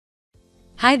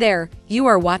Hi there, you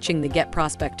are watching the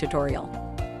GetProspect tutorial.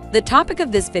 The topic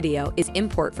of this video is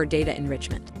import for data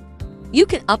enrichment. You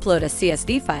can upload a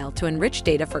CSV file to enrich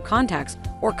data for contacts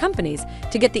or companies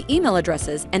to get the email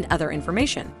addresses and other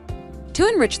information. To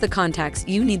enrich the contacts,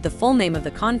 you need the full name of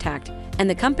the contact and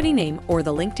the company name or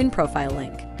the LinkedIn profile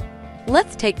link.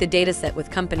 Let's take the dataset with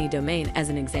company domain as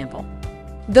an example.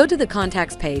 Go to the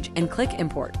contacts page and click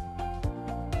Import.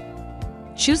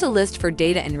 Choose a list for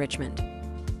data enrichment.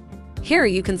 Here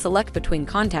you can select between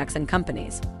contacts and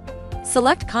companies.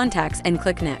 Select contacts and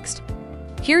click Next.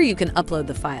 Here you can upload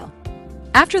the file.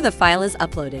 After the file is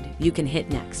uploaded, you can hit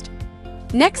Next.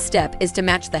 Next step is to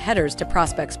match the headers to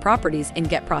prospects' properties in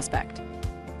GetProspect.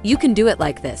 You can do it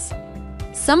like this.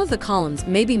 Some of the columns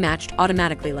may be matched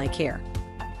automatically like here.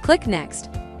 Click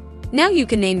Next. Now you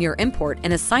can name your import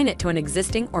and assign it to an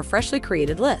existing or freshly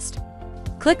created list.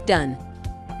 Click Done.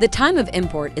 The time of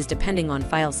import is depending on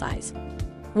file size.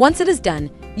 Once it is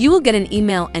done, you will get an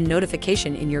email and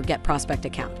notification in your GetProspect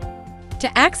account.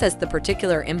 To access the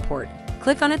particular import,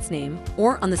 click on its name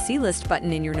or on the See List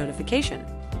button in your notification.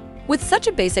 With such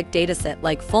a basic dataset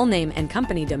like full name and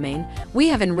company domain, we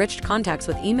have enriched contacts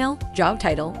with email, job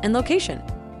title, and location.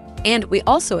 And we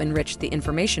also enriched the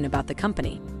information about the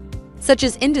company, such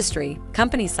as industry,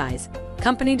 company size,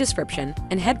 company description,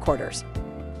 and headquarters.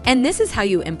 And this is how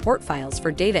you import files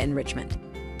for data enrichment.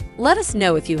 Let us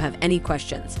know if you have any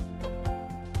questions.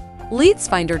 Leads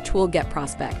Finder Tool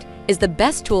GetProspect is the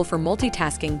best tool for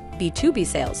multitasking B2B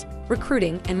sales,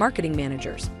 recruiting, and marketing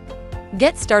managers.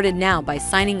 Get started now by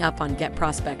signing up on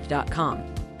getprospect.com.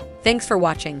 Thanks for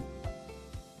watching.